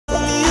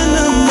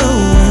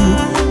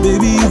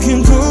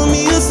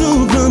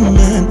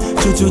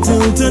Hey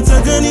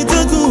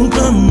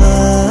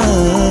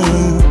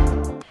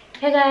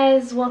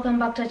guys, welcome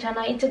back to our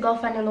channel. It's your girl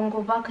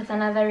Fanny&jessy back with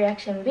another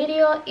reaction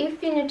video.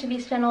 If you're new to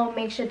this channel,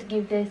 make sure to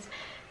give this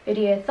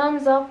video a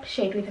thumbs up,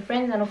 share it with your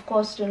friends, and of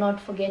course do not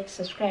forget to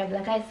subscribe.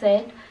 Like I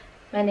said,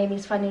 my name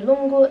is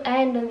Fanny&jessy,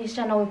 and on this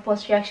channel we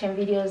post reaction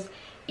videos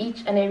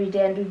each and every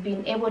day, and we've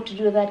been able to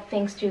do that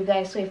thanks to you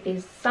guys. So if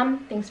there's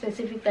something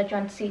specific that you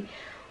want to see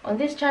on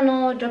this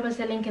channel, drop us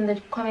a link in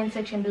the comment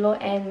section below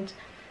and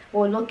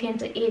we'll look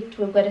into it.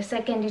 We've got a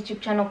second YouTube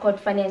channel called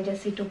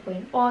Fanny&jessy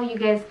 2.0. You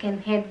guys can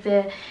head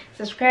there,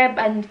 subscribe,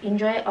 and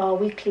enjoy our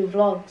weekly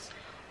vlogs.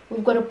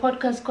 We've got a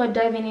podcast called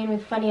Diving In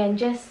with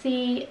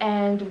Fanny&jessy,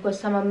 and we've got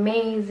some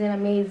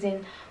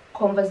amazing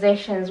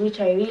conversations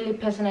which I really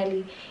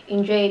personally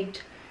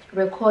enjoyed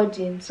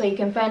recording. So you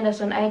can find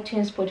us on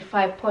iTunes,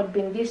 Spotify,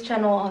 Podbean, this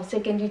channel, our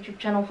second YouTube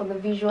channel for the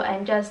visual,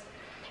 and just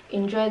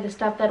enjoy the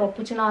stuff that we're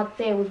putting out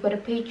there. We've got a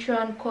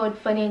Patreon called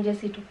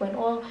Fanny&jessy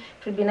 2.0.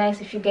 It would be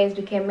nice if you guys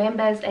became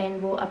members, and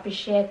we'll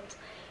appreciate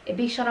a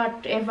big shout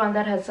out to everyone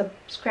that has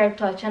subscribed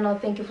to our channel.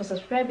 Thank you for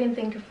subscribing,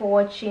 thank you for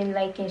watching,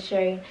 liking,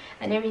 sharing,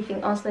 and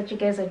everything else that you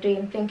guys are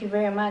doing. Thank you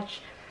very much.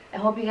 I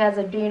hope you guys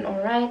are doing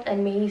alright,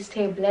 and may you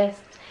stay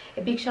blessed.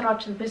 A big shout out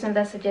to the person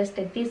that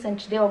suggested this, and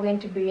today we're going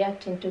to be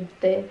reacting to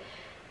the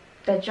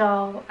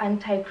Dajjal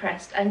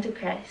Antichrist,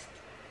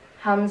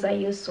 Hamza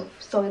Yusuf.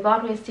 So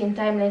without wasting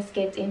time, let's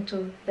get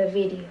into the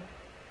video.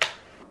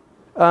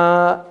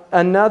 A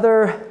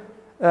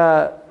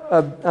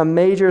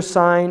major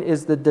sign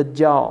is the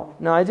Dajjal.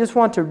 Now I just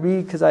want to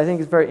read because I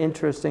think it's very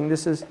interesting.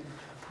 This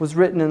was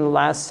written in the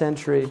last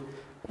century,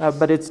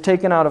 but it's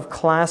taken out of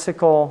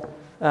classical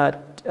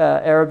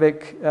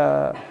Arabic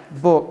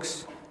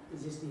books.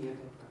 Is this the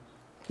Antichrist?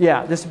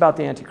 Yeah, this is about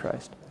the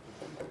Antichrist.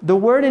 The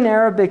word in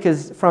Arabic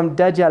is from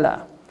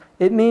Dajjala.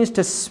 It means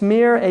to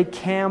smear a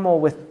camel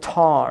with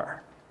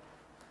tar.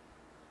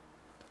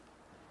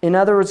 In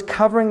other words,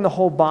 covering the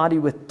whole body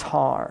with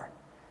tar.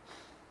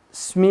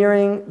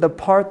 Smearing the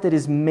part that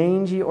is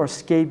mangy or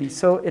scabies.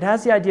 So it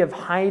has the idea of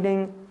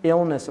hiding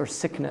illness or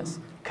sickness,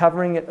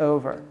 covering it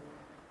over,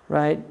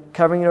 right?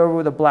 Covering it over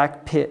with a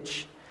black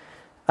pitch.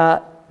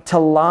 To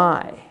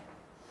lie,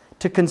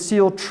 to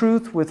conceal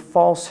truth with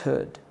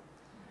falsehood,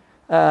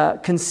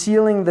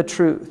 concealing the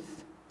truth.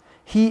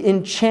 He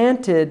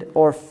enchanted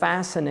or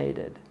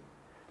fascinated.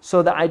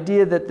 So the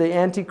idea that the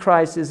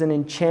Antichrist is an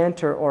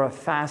enchanter or a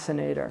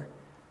fascinator.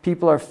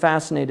 People are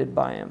fascinated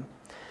by him.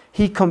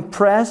 He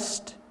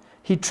compressed,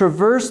 he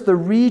traversed the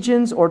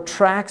regions or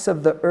tracts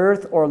of the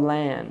earth or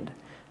land.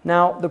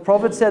 Now, the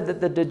Prophet said that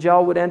the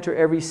Dajjal would enter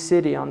every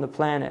city on the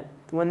planet.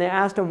 When they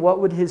asked him what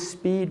would his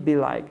speed be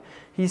like,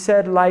 he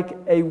said like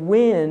a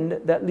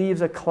wind that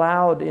leaves a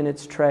cloud in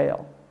its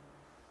trail.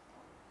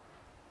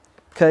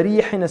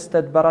 كَرِيحٍ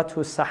اسْتَدْبَرَتْهُ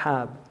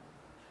السَّحَابِ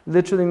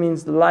literally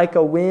means like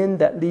a wind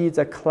that leaves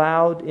a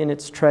cloud in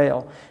its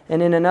trail.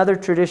 And in another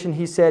tradition,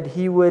 he said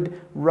he would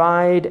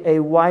ride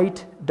a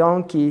white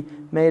donkey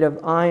made of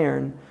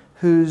iron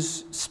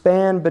whose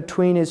span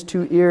between his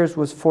two ears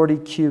was 40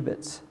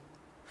 cubits.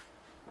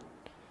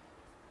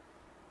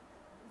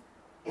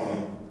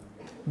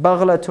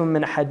 بَغْلَةٌ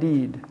مِّنْ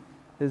حَدِيد,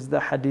 as the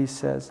hadith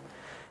says.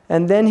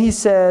 And then he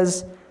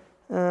says,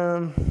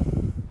 to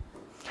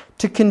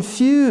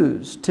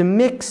confuse, to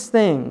mix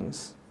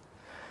things,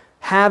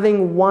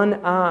 having one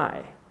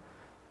eye.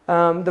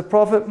 The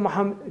Prophet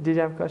Muhammad, did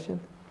you have a question?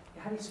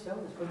 How do you spell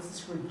this? What's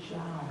this word?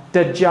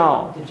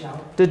 Dajjal.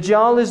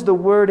 Dajjal is the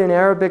word in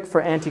Arabic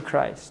for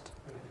Antichrist,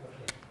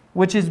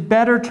 which is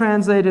better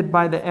translated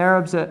by the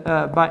Arabs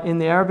in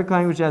the Arabic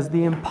language as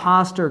the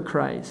impostor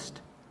Christ.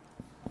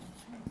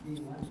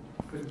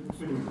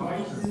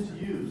 Christ is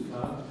used,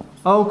 huh?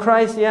 Oh,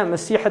 Christ, yeah,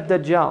 Masih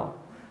ad-Dajjal,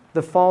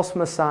 the false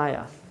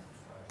Messiah.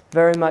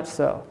 Very much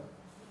so.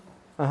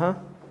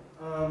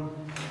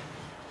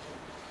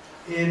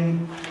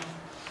 In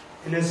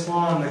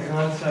Islam, the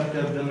concept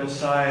of the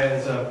Messiah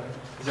is a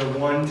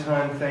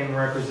one-time thing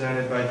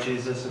represented by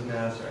Jesus of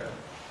Nazareth.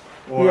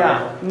 Or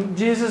yeah,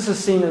 Jesus is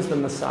seen as the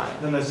Messiah.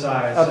 The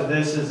Messiah. So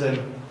this is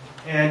an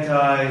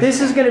anti. This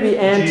is going to be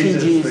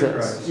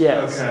anti-Jesus.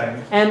 Yes.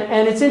 Okay.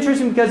 And it's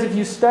interesting because if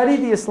you study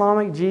the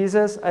Islamic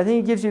Jesus, I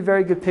think it gives you a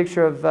very good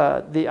picture of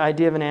the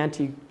idea of an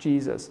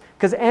anti-Jesus.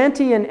 Because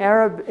anti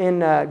in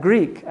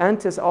Greek,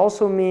 antis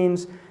also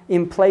means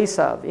in place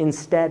of,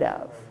 instead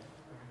of.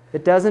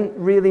 It doesn't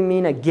really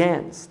mean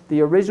against.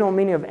 The original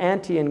meaning of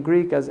anti in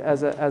Greek as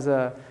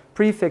a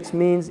prefix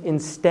means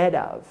instead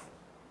of.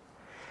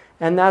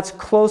 And that's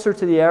closer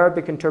to the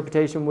Arabic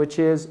interpretation, which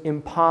is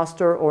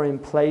imposter or in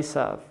place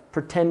of,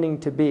 pretending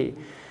to be.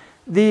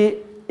 The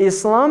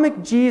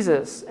Islamic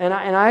Jesus, and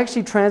I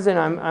actually translate,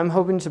 I'm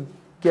hoping to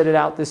get it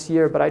out this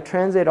year, but I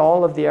translate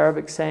all of the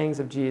Arabic sayings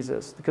of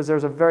Jesus because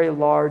there's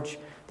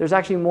there's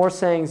actually more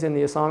sayings in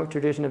the Islamic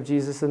tradition of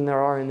Jesus than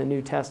there are in the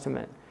New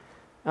Testament.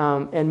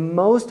 And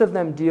most of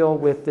them deal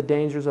with the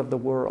dangers of the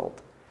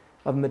world,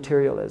 of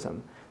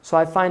materialism. So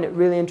I find it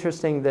really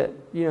interesting that,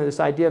 this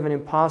idea of an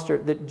imposter,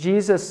 that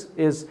Jesus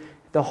is,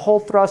 the whole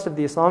thrust of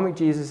the Islamic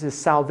Jesus is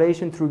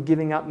salvation through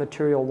giving up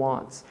material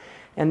wants.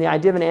 And the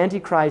idea of an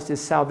antichrist is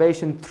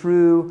salvation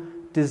through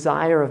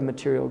desire of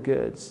material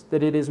goods,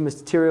 that it is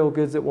material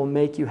goods that will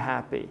make you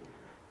happy,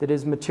 that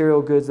is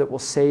material goods that will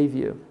save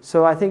you.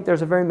 So I think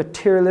there's a very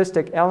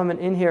materialistic element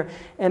in here.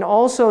 And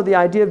also the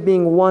idea of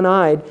being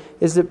one-eyed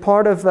is that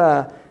part of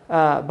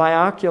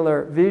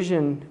binocular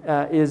vision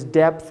is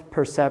depth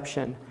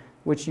perception,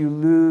 which you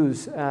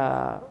lose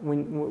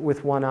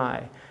with one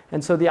eye.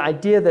 And so the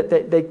idea that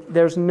that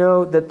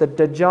the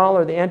Dajjal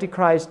or the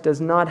Antichrist does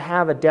not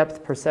have a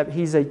depth perception.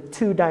 He's a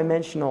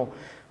two-dimensional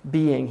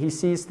being. He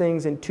sees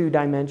things in two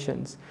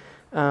dimensions.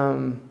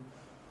 And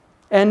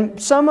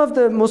some of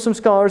the Muslim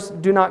scholars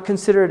do not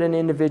consider it an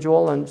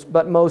individual,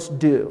 but most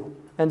do.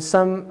 And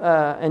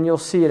and you'll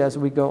see it as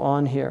we go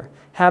on here.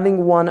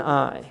 Having one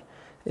eye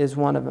is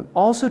one of them.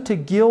 Also to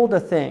gild a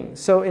thing.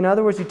 So in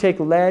other words, you take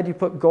lead, you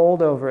put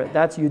gold over it.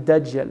 That's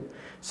Dajjal.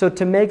 So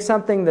to make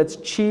something that's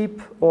cheap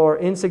or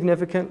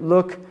insignificant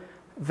look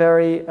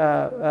very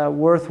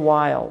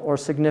worthwhile or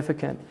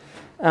significant.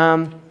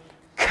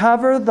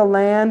 Cover the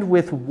land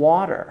with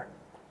water.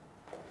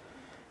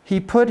 He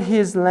put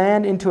his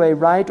land into a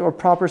right or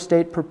proper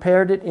state,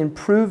 prepared it,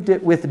 improved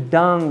it with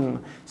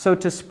dung. So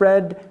to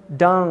spread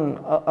dung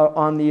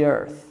on the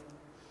earth,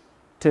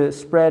 to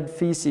spread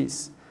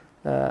feces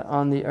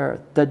on the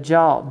earth.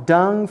 Dajjal,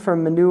 dung for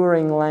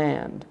manuring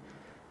land.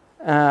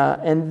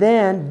 And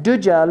then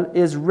Dajjal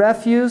is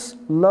refuse,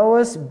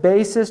 lowest,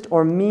 basest,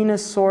 or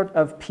meanest sort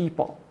of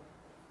people.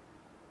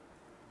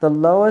 The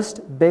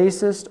lowest,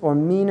 basest, or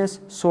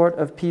meanest sort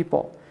of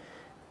people.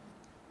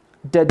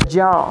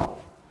 Dajjal,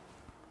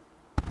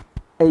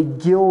 a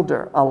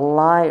gilder, a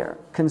liar,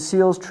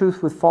 conceals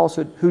truth with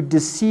falsehood, who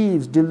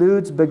deceives,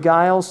 deludes,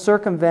 beguiles,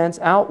 circumvents,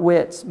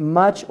 outwits,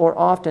 much or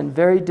often,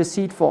 very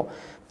deceitful,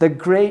 the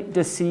great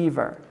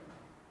deceiver.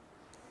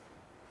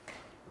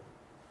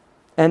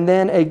 And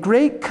then a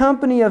great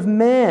company of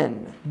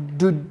men,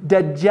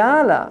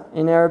 Dajjala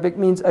in Arabic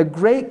means a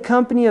great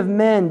company of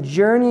men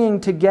journeying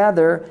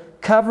together,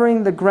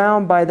 covering the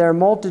ground by their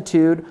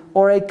multitude,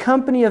 or a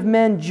company of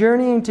men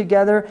journeying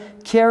together,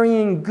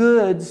 carrying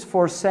goods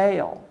for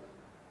sale.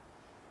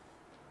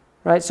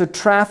 Right? So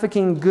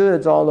trafficking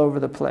goods all over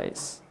the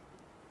place.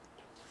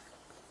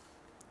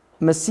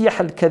 Masih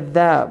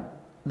al-Kadhab,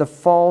 the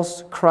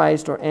false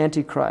Christ or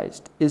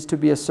Antichrist, is to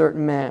be a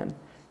certain man.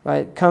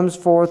 Right? Comes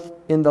forth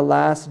in the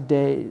last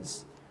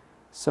days.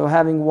 So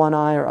having one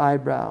eye or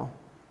eyebrow.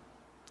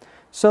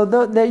 So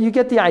you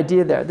get the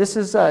idea there. This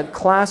is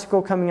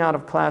classical, coming out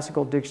of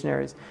classical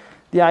dictionaries.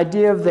 The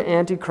idea of the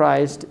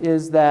Antichrist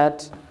is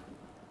that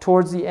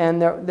towards the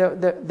end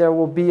there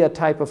will be a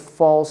type of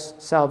false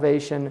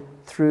salvation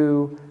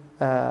through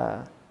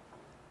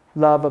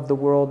love of the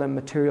world and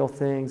material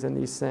things and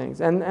these things.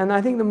 And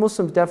I think the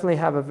Muslims definitely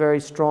have a very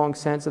strong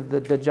sense of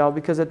the Dajjal,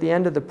 because at the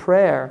end of the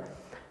prayer,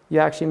 you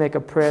actually make a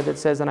prayer that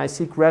says, and I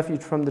seek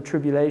refuge from the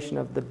tribulation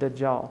of the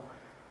Dajjal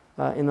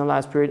in the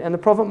last period. And the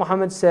Prophet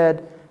Muhammad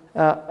said,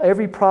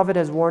 every prophet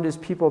has warned his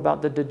people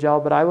about the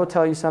Dajjal, but I will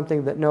tell you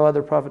something that no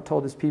other prophet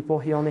told his people.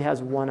 He only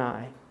has one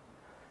eye.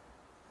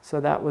 So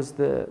that was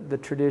the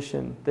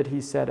tradition that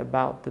he said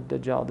about the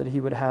Dajjal, that he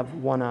would have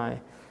one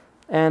eye.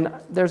 And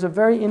there's a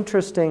very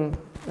interesting,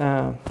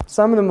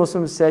 some of the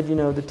Muslims said, you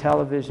know, the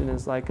television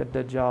is like a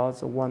Dajjal,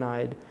 it's a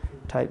one-eyed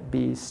type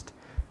beast.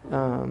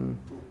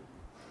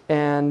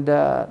 And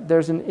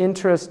there's an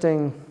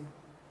interesting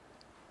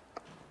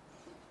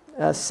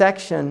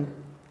section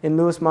in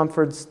Lewis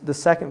Mumford's, the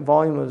second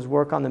volume of his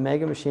work on the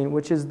Mega Machine,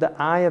 which is the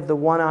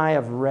one eye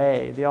of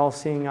Re, the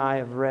all-seeing eye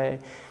of Re.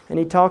 And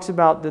he talks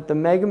about that the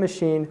Mega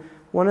Machine,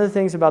 one of the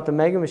things about the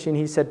Mega Machine,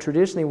 he said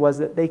traditionally, was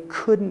that they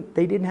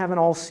didn't have an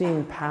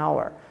all-seeing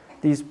power,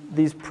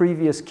 these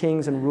previous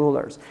kings and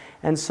rulers.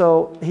 And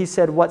so he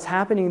said what's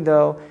happening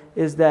though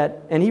is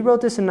that, and he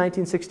wrote this in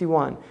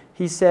 1961,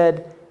 he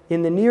said,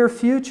 in the near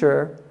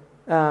future,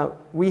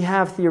 we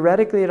have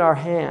theoretically at our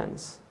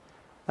hands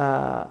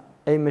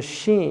a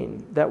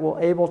machine that will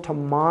able to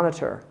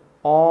monitor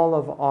all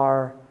of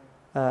our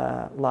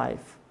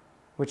life,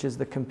 which is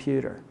the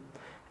computer.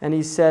 And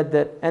he said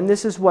that, and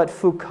this is what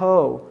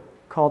Foucault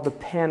called the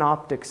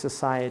panoptic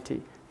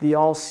society, the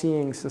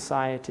all-seeing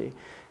society.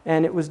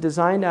 And it was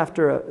designed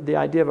after the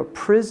idea of a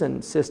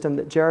prison system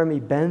that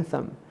Jeremy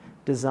Bentham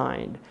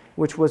designed,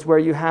 which was where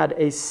you had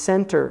a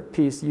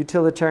centerpiece,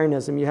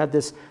 utilitarianism. You had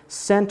this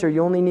center,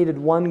 you only needed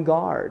one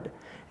guard.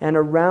 And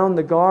around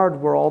the guard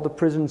were all the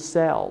prison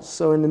cells.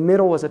 So in the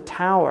middle was a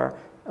tower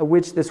of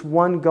which this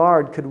one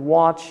guard could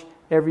watch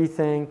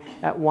everything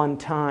at one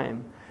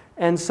time.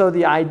 And so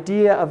the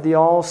idea of the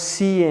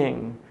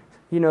all-seeing,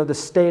 you know, the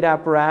state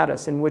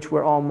apparatus in which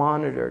we're all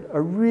monitored.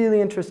 A really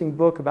interesting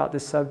book about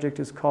this subject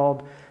is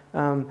called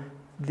I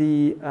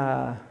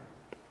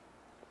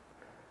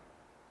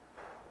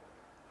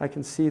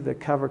can see the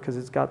cover because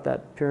it's got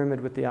that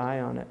pyramid with the eye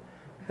on it.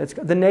 It's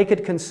The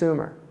Naked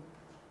Consumer.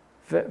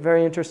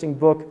 Very interesting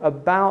book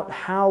about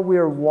how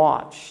we're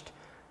watched.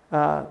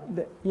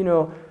 You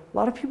know, a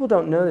lot of people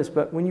don't know this,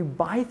 but when you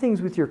buy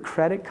things with your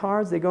credit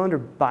cards, they go under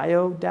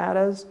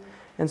biodatas,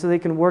 and so they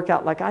can work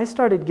out. Like I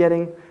started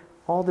getting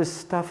all this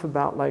stuff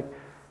about like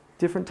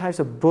different types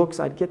of books.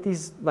 I'd get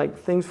these like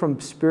things from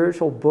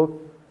spiritual book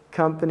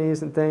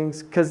companies and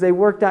things, because they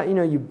worked out,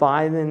 you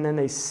buy them and then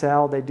they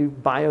sell. They do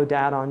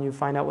biodata on you,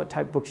 find out what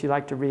type of books you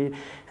like to read,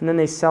 and then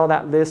they sell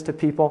that list to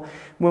people.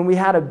 When we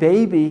had a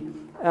baby,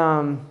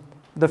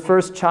 the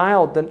first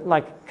child, then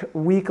like a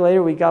week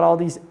later, we got all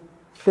these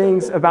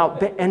things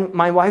about, and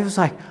my wife was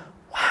like,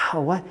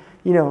 wow, what,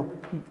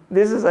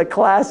 this is a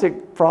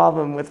classic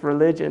problem with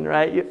religion,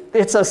 right?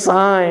 It's a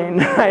sign,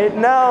 right?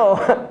 No.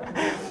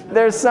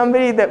 There's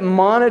somebody that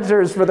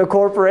monitors for the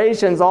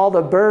corporations all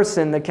the births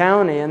in the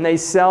county, and they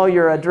sell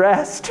your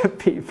address to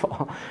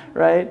people,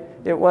 right?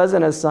 It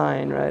wasn't a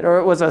sign, right? Or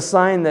it was a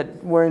sign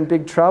that we're in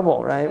big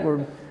trouble, right?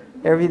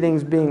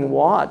 Everything's being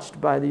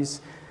watched by these.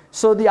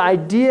 So the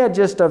idea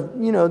just of,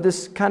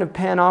 this kind of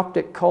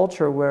panoptic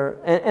culture where,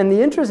 and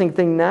the interesting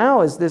thing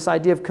now is this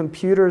idea of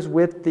computers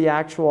with the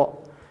actual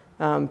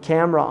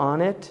camera on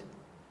it.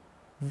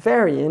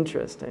 Very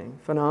interesting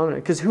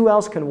phenomenon, because who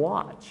else can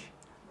watch,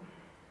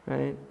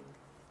 right?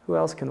 Who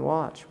else can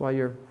watch while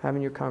you're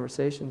having your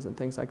conversations and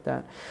things like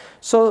that?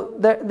 So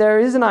there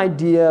is an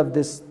idea of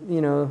this,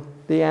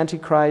 the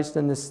Antichrist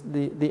and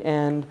the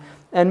end.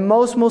 And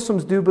most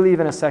Muslims do believe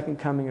in a second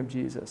coming of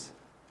Jesus.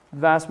 The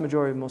vast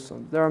majority of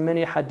Muslims. There are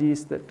many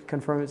hadiths that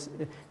confirm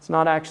it's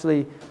not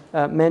actually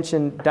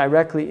mentioned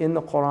directly in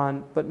the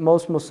Quran, but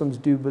most Muslims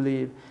do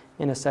believe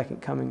in a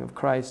second coming of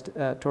Christ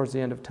towards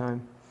the end of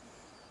time.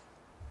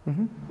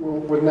 Mm-hmm. Well,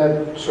 wouldn't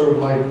that sort of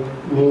like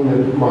mean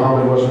that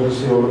Muhammad wasn't the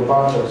seal of the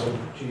prophets?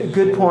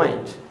 Good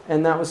point.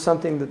 And that was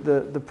something that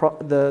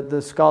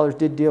the scholars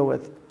did deal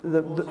with.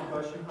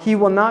 He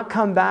will not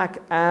come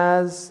back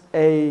as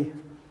a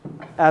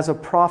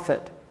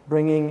prophet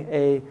bringing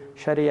a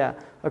Sharia.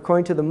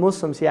 According to the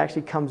Muslims, he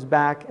actually comes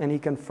back and he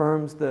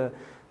confirms the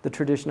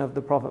tradition of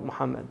the Prophet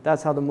Muhammad.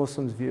 That's how the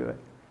Muslims view it.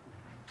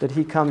 That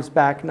he comes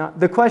back.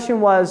 The question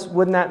was,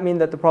 wouldn't that mean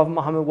that the Prophet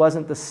Muhammad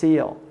wasn't the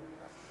seal?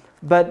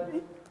 But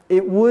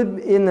it would,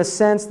 in the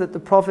sense that the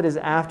Prophet is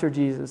after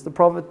Jesus. The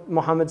Prophet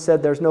Muhammad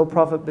said, there's no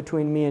prophet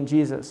between me and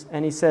Jesus.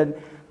 And he said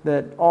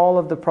that all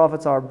of the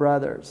prophets are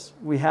brothers.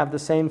 We have the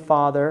same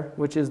father,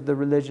 which is the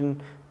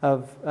religion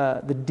of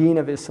the deen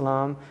of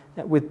Islam,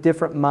 with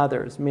different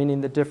mothers,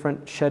 meaning the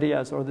different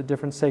sharias or the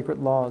different sacred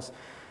laws.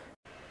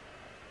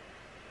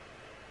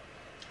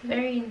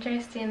 Very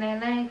interesting. I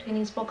liked when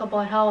he spoke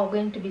about how we're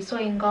going to be so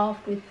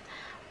engulfed with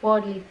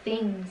worldly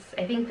things.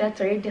 I think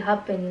that's already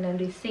happening and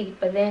we see it.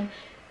 But then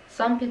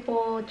some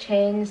people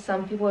change,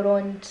 some people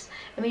don't.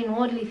 I mean,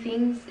 worldly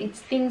things, it's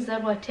things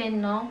that we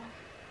attend now,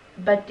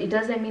 but it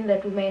doesn't mean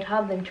that we might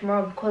have them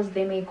tomorrow because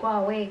they may go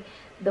away.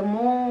 The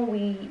more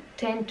we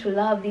tend to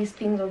love these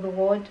things of the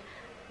world,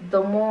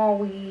 the more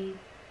we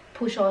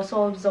push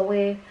ourselves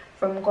away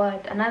from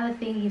God. Another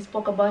thing he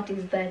spoke about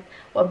is that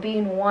we're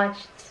being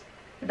watched.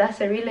 That's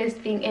the realest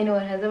thing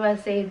anyone has ever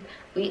said.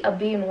 We are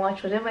being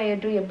watched. Whatever you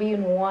do, you're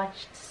being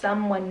watched.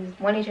 Someone is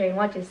monitoring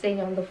what you're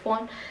saying on the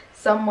phone.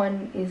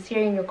 Someone is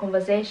hearing your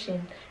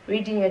conversation,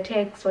 reading your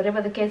text,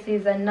 whatever the case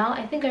is. And now,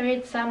 I think I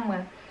read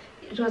somewhere,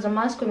 it was a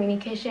mass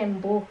communication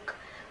book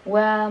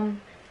where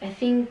I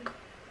think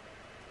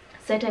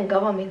certain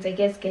governments, I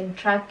guess, can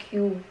track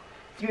you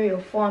through your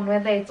phone,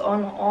 whether it's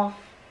on or off.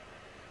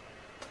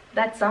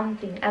 That's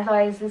something.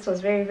 Otherwise, this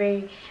was very,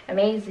 very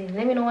amazing.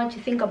 Let me know what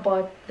you think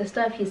about the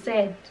stuff he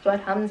said, what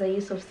Hamza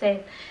Yusuf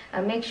said.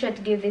 Make sure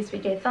to give this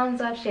video a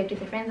thumbs up, share it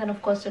with your friends, and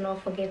of course, do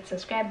not forget to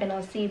subscribe, and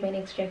I'll see you in my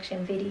next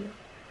reaction video.